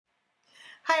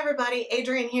Hi everybody,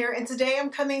 Adrienne here, and today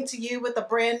I'm coming to you with a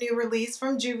brand new release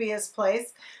from Juvia's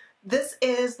place. This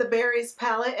is the Berries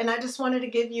palette, and I just wanted to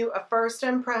give you a first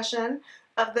impression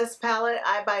of this palette.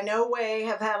 I by no way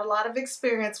have had a lot of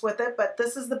experience with it, but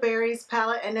this is the Berries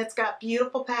palette, and it's got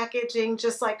beautiful packaging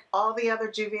just like all the other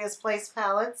Juvia's place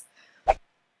palettes.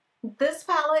 This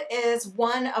palette is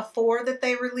one of 4 that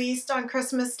they released on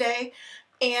Christmas Day,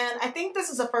 and I think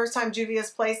this is the first time Juvia's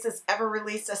Place has ever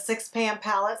released a 6-pan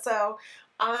palette, so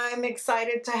I'm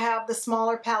excited to have the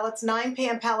smaller palettes.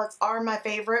 9-pan palettes are my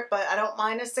favorite, but I don't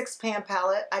mind a 6-pan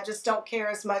palette. I just don't care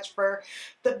as much for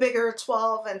the bigger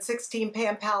 12 and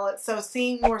 16-pan palettes, so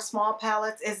seeing more small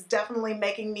palettes is definitely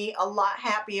making me a lot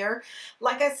happier.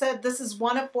 Like I said, this is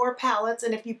one of 4 palettes,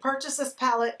 and if you purchase this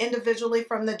palette individually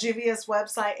from the Juvia's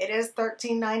website, it is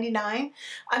 $13.99.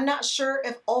 I'm not sure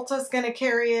if Ulta's going to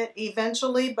carry it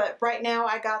eventually, but right now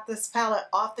I got this palette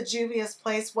off the Juvia's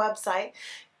Place website.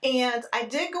 And I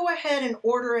did go ahead and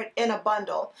order it in a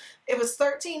bundle. It was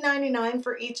 $13.99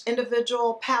 for each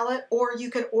individual palette, or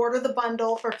you could order the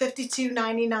bundle for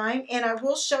 $52.99. And I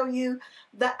will show you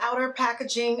the outer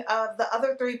packaging of the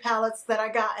other 3 palettes that I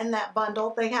got in that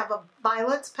bundle. They have a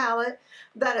Violets palette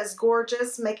that is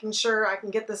gorgeous, making sure I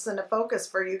can get this into focus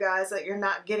for you guys that you're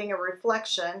not getting a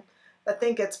reflection. I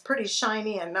think it's pretty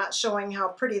shiny and not showing how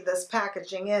pretty this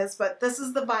packaging is, but this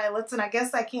is the Violets, and I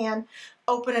guess I can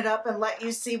open it up and let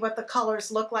you see what the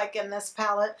colors look like in this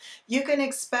palette. You can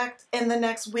expect in the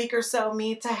next week or so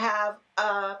me to have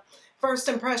a first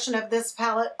impression of this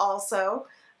palette also.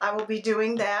 I will be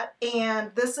doing that,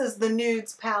 and this is the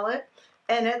Nudes palette,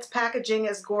 and its packaging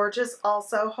is gorgeous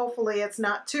also. Hopefully it's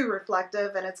not too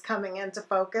reflective and it's coming into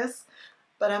focus,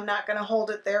 but I'm not going to hold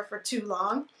it there for too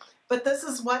long. But this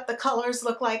is what the colors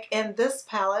look like in this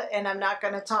palette, and I'm not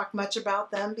going to talk much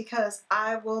about them because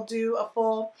I will do a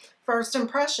full first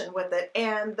impression with it.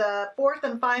 And the 4th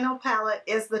and final palette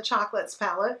is the Chocolates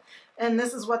palette, and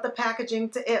this is what the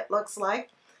packaging to it looks like.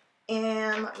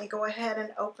 And let me go ahead and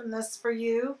open this for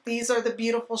you. These are the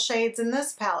beautiful shades in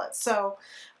this palette. So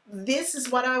this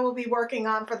is what I will be working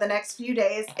on for the next few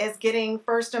days, is getting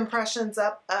first impressions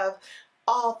up of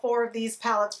all 4 of these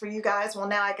palettes for you guys. Well,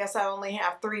 now I guess I only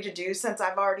have 3 to do since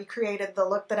I've already created the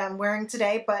look that I'm wearing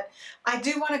today, but I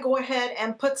do want to go ahead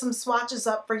and put some swatches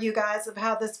up for you guys of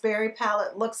how this berry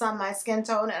palette looks on my skin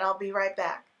tone, and I'll be right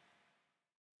back.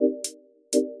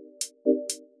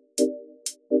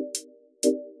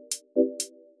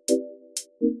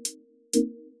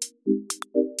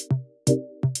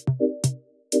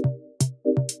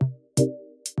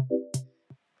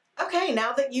 Okay,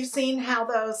 now that you've seen how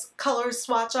those colors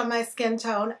swatch on my skin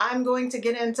tone, I'm going to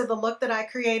get into the look that I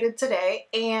created today,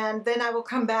 and then I will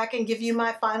come back and give you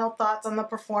my final thoughts on the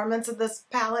performance of this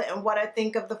palette and what I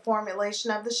think of the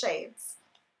formulation of the shades.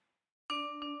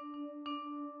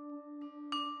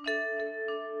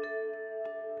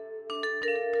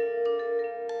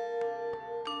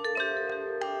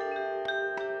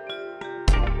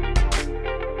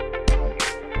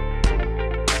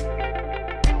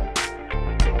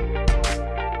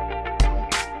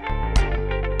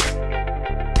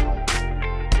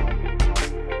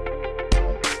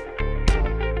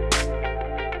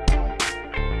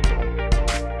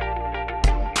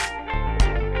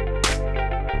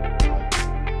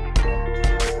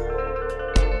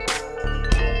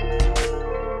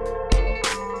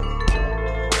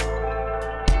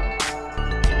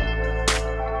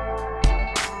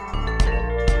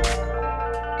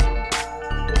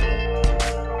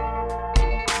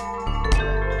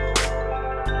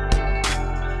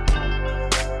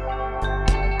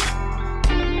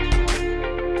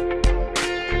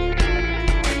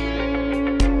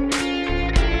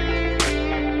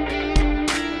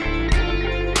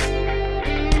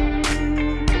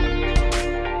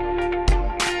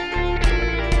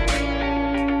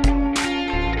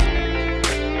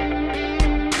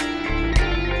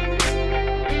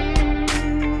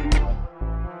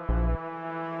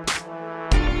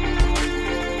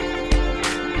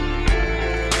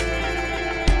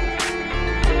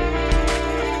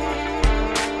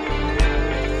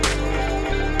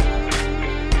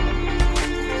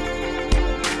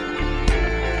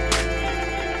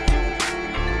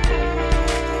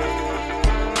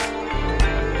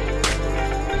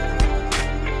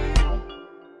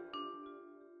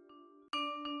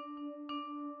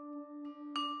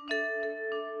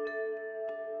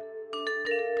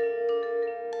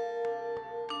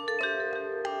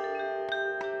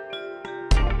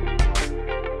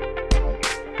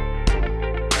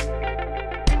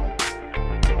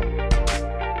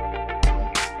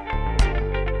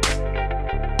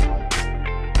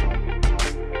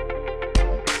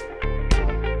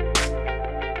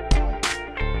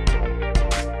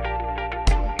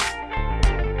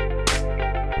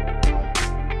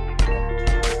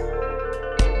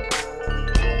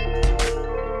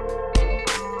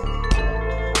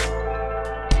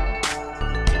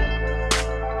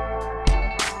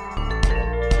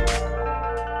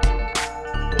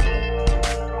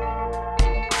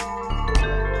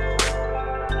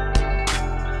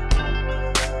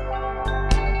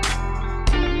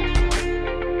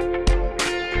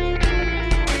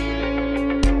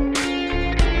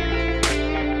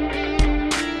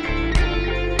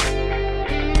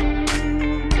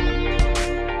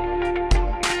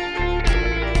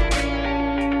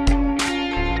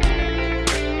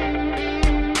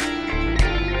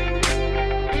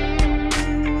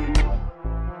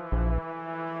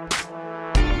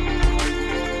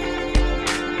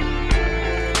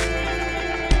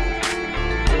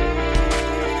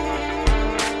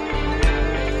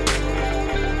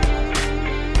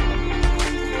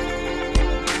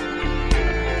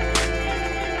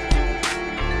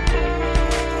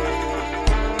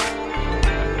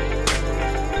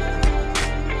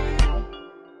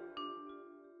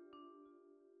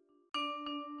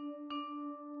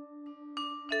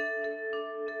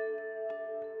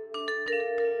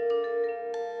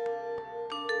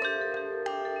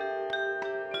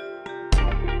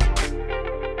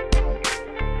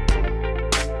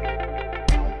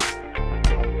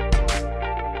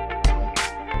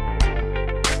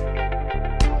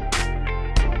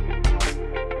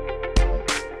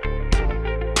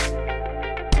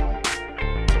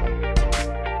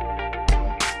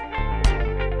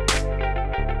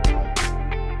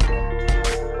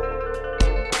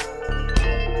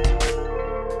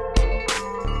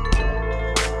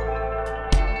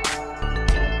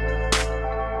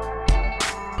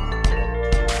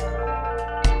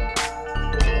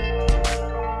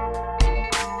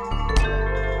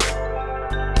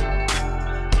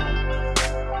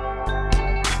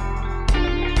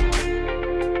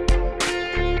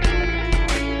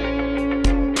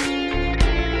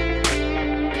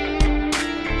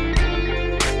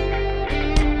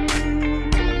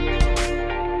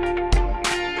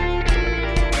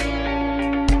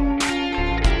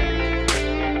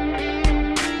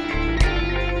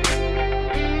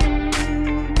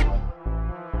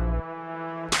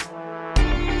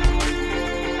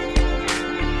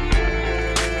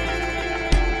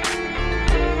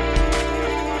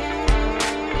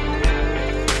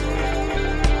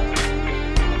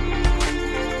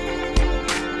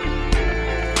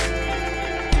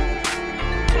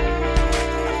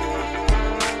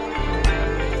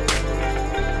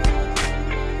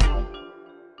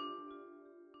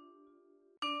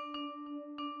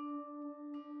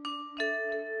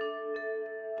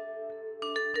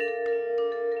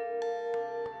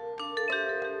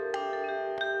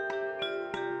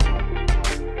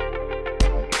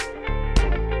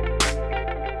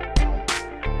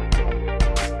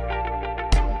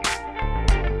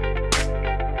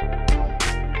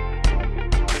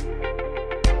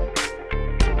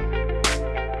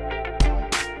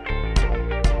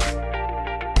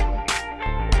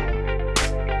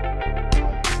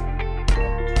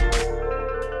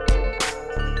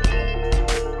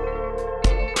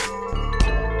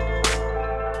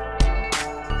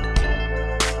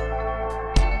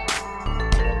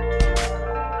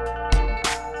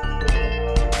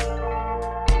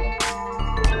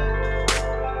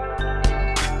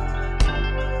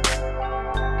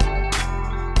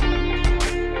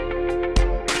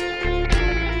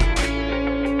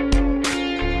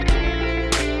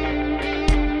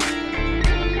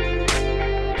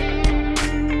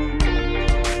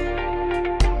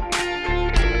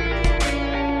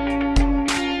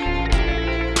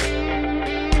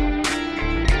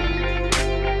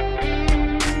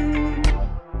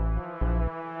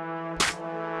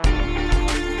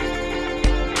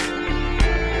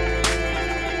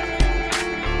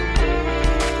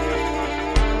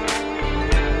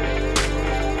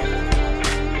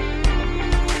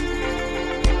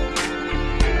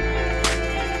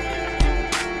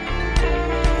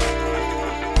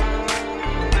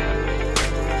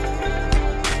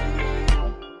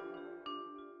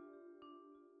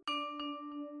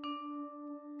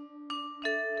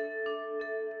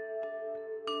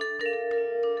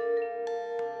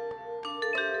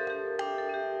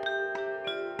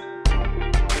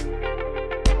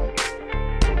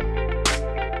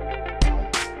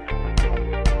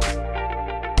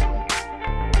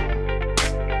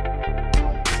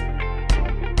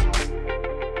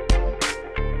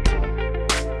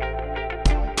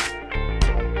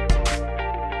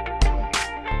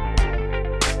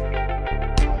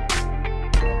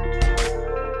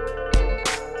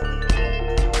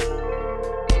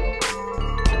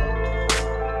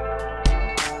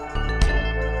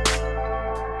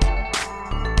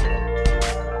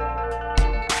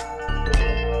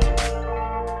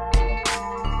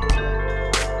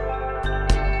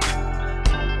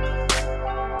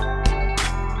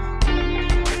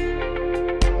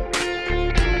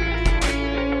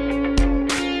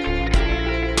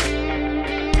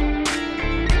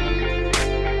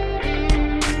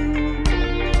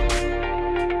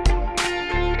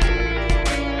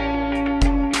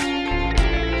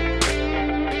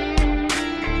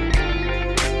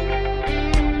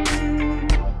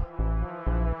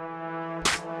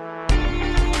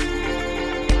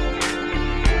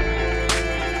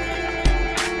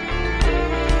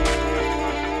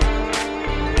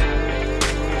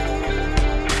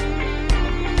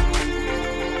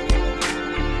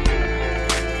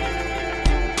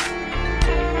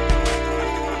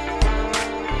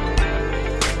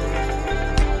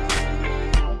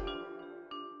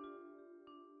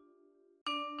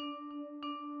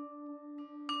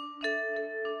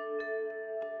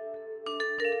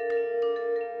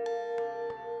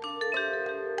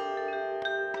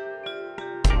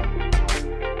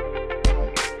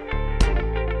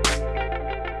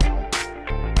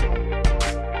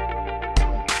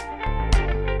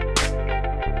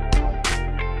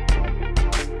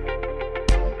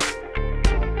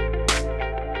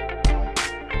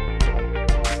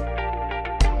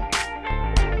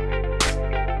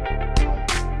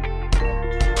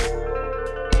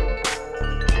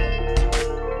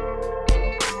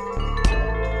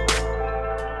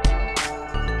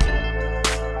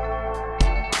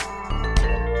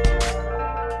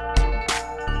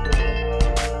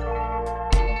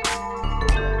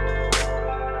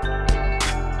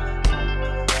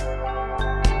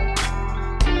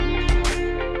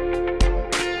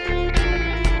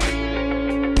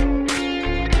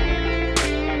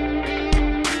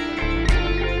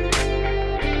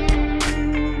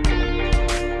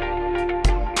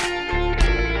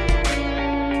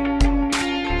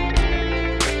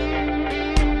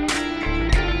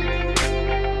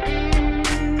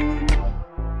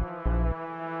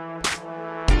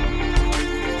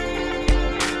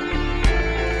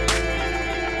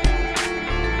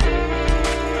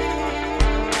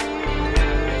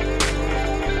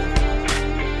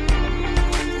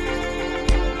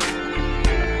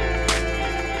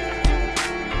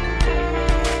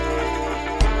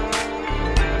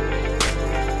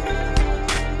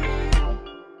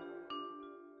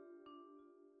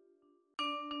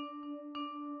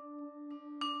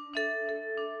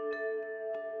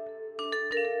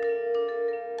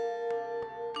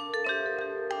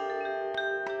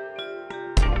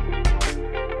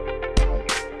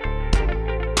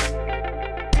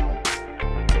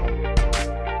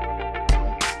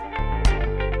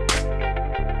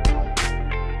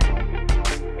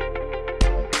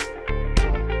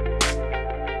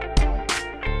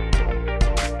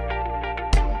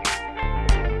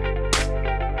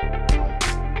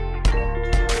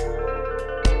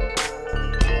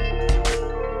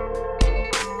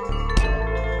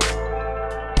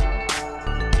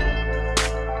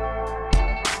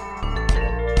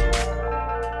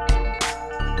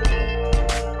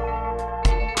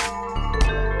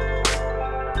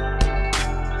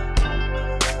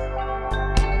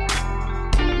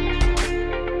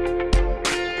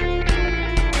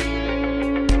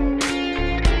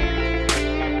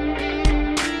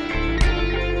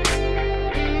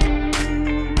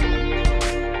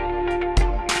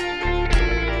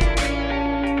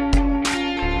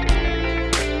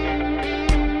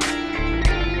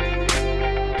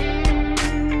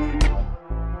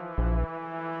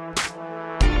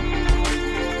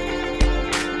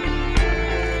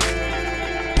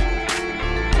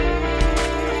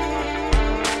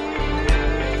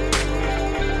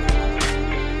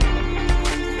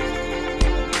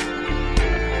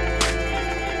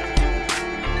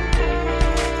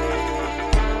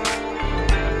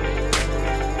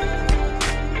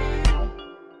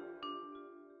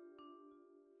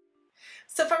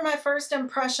 first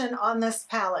impression on this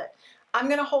palette. I'm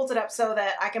going to hold it up so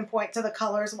that I can point to the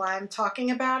colors while I'm talking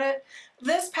about it.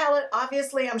 This palette,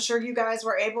 obviously, I'm sure you guys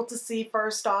were able to see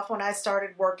first off when I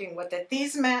started working with it.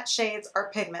 These matte shades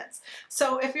are pigments.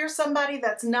 So if you're somebody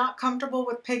that's not comfortable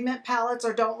with pigment palettes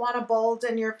or don't want a bold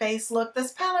in your face look,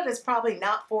 this palette is probably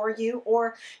not for you.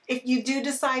 Or if you do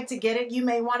decide to get it, you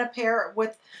may want to pair it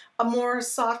with a more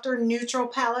softer neutral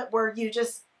palette where you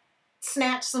just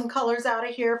snatch some colors out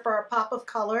of here for a pop of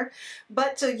color.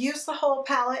 But to use the whole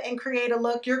palette and create a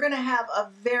look, you're going to have a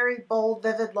very bold,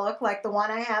 vivid look like the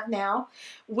one I have now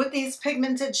with these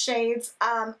pigmented shades.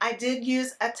 I did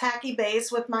use a tacky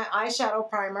base with my eyeshadow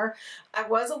primer. I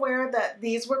was aware that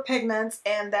these were pigments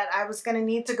and that I was going to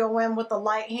need to go in with a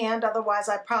light hand, otherwise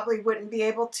I probably wouldn't be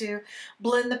able to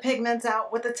blend the pigments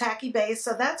out with a tacky base.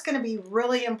 So that's going to be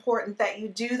really important that you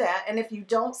do that. And if you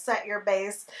don't set your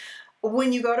base,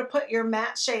 when you go to put your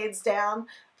matte shades down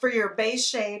for your base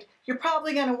shade, you're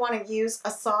probably going to want to use a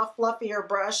soft, fluffier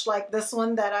brush like this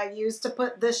one that I used to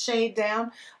put this shade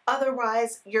down.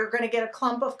 Otherwise, you're going to get a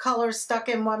clump of color stuck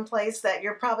in one place that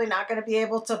you're probably not going to be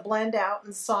able to blend out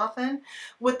and soften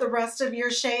with the rest of your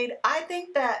shade. I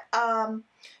think that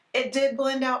it did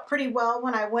blend out pretty well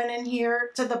when I went in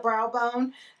here to the brow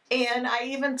bone, and I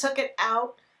even took it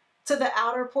out to the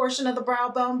outer portion of the brow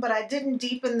bone, but I didn't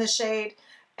deepen the shade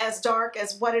as dark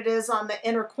as what it is on the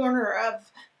inner corner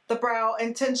of the brow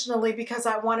intentionally, because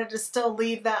I wanted to still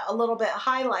leave that a little bit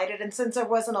highlighted, and since there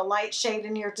wasn't a light shade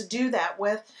in here to do that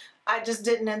with, I just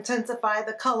didn't intensify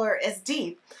the color as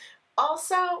deep.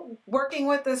 Also, working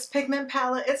with this pigment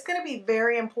palette, it's going to be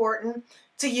very important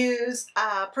to use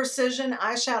precision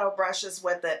eyeshadow brushes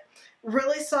with it.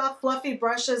 Really soft, fluffy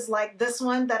brushes like this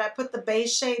one that I put the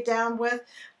base shade down with,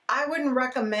 I wouldn't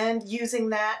recommend using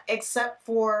that except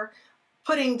for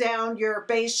putting down your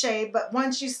base shade. But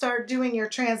once you start doing your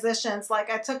transitions, like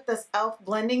I took this e.l.f.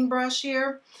 blending brush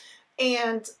here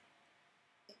and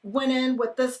went in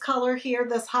with this color here,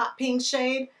 this hot pink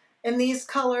shade, and these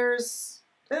colors,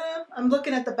 I'm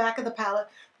looking at the back of the palette,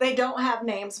 they don't have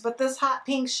names, but this hot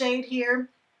pink shade here,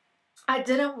 I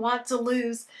didn't want to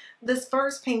lose this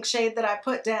first pink shade that I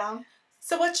put down.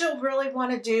 So what you'll really want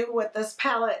to do with this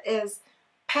palette is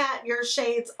pat your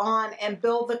shades on and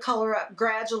build the color up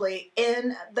gradually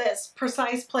in this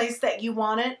precise place that you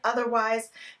want it. Otherwise,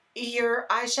 your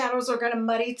eyeshadows are going to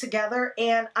muddy together.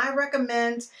 And I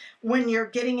recommend when you're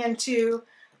getting into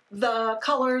the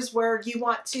colors where you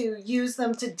want to use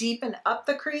them to deepen up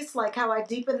the crease, like how I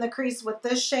deepened the crease with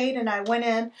this shade, and I went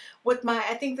in with my,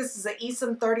 I think this is an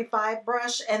Esom 35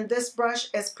 brush, and this brush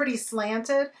is pretty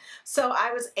slanted, so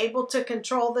I was able to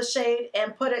control the shade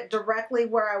and put it directly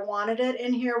where I wanted it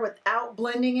in here without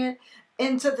blending it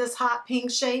into this hot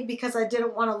pink shade, because I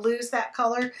didn't want to lose that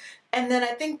color. And then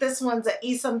I think this one's an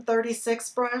Esom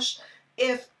 36 brush.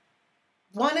 If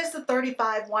one is the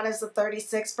 35, one is the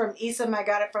 36 from Esom. I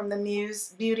got it from the Muse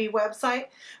Beauty website.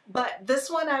 But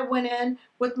this one I went in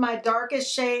with my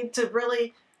darkest shade to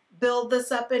really build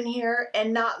this up in here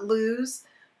and not lose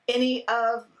any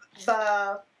of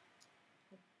the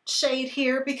shade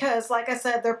here, because like I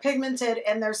said, they're pigmented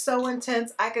and they're so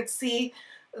intense. I could see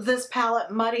this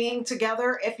palette muddying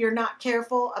together if you're not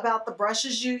careful about the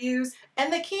brushes you use.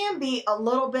 And they can be a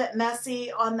little bit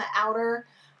messy on the outer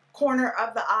corner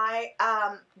of the eye.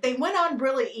 They went on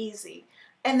really easy,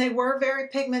 and they were very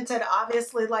pigmented.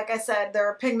 Obviously, like I said,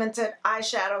 they're a pigmented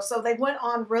eyeshadow, so they went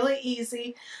on really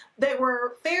easy. They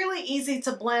were fairly easy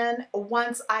to blend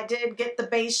once I did get the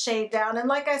base shade down. And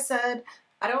like I said,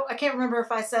 I can't remember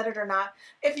if I said it or not,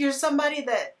 if you're somebody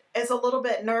that is a little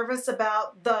bit nervous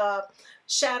about the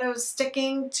shadows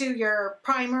sticking to your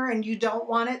primer and you don't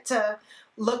want it to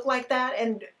look like that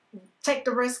and take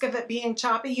the risk of it being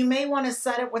choppy, you may want to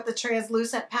set it with the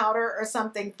translucent powder or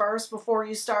something first before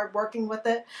you start working with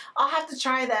it. I'll have to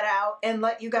try that out and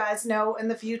let you guys know in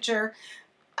the future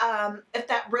if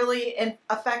that really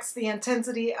affects the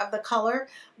intensity of the color.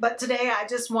 But today I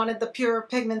just wanted the pure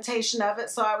pigmentation of it,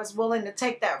 so I was willing to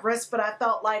take that risk. But I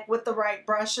felt like with the right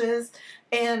brushes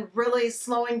and really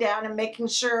slowing down and making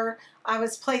sure I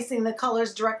was placing the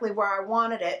colors directly where I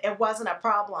wanted it, it wasn't a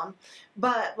problem.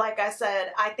 But like I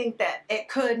said, I think that it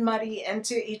could muddy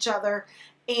into each other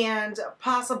and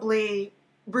possibly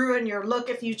ruin your look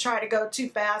if you try to go too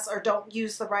fast or don't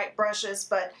use the right brushes.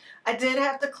 But I did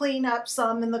have to clean up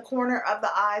some in the corner of the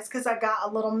eyes because I got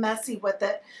a little messy with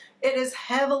it. It is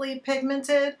heavily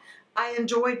pigmented. I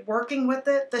enjoyed working with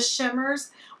it. The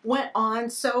shimmers went on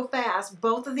so fast.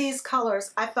 Both of these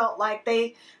colors, I felt like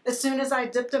they, as soon as I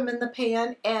dipped them in the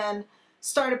pan and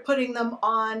started putting them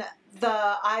on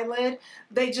the eyelid,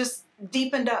 they just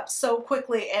deepened up so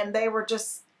quickly and they were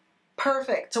just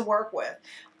perfect to work with.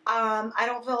 I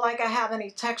don't feel like I have any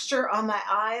texture on my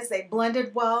eyes. They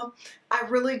blended well. I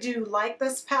really do like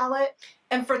this palette.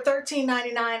 And for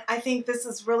 $13.99, I think this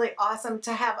is really awesome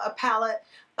to have a palette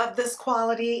of this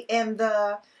quality, and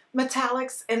the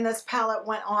metallics in this palette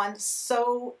went on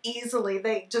so easily.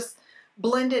 They just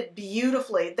blended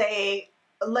beautifully. They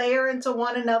layer into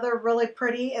one another really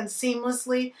pretty and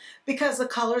seamlessly because the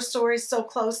color story is so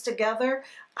close together.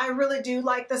 I really do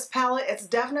like this palette. It's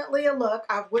definitely a look.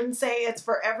 I wouldn't say it's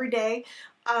for every day.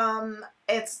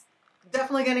 It's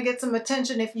definitely going to get some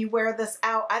attention if you wear this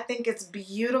out. I think it's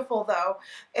beautiful though.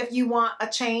 If you want a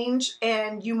change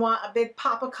and you want a big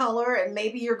pop of color and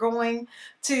maybe you're going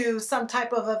to some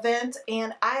type of event,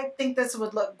 and I think this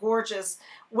would look gorgeous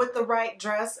with the right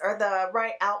dress or the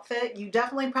right outfit. You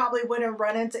definitely probably wouldn't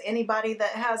run into anybody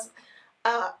that has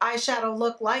eyeshadow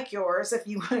look like yours if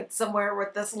you went somewhere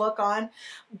with this look on.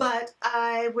 But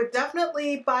I would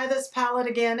definitely buy this palette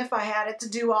again if I had it to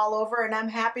do all over, and I'm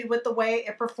happy with the way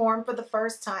it performed for the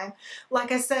first time.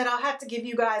 Like I said, I'll have to give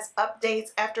you guys updates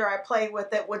after I play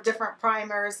with it with different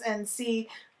primers and see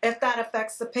if that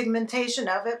affects the pigmentation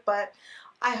of it. But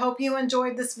I hope you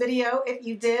enjoyed this video. If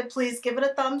you did, please give it a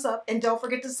thumbs up and don't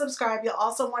forget to subscribe. You'll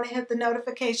also want to hit the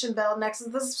notification bell next to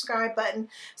the subscribe button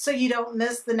so you don't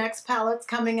miss the next palettes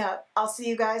coming up. I'll see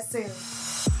you guys soon.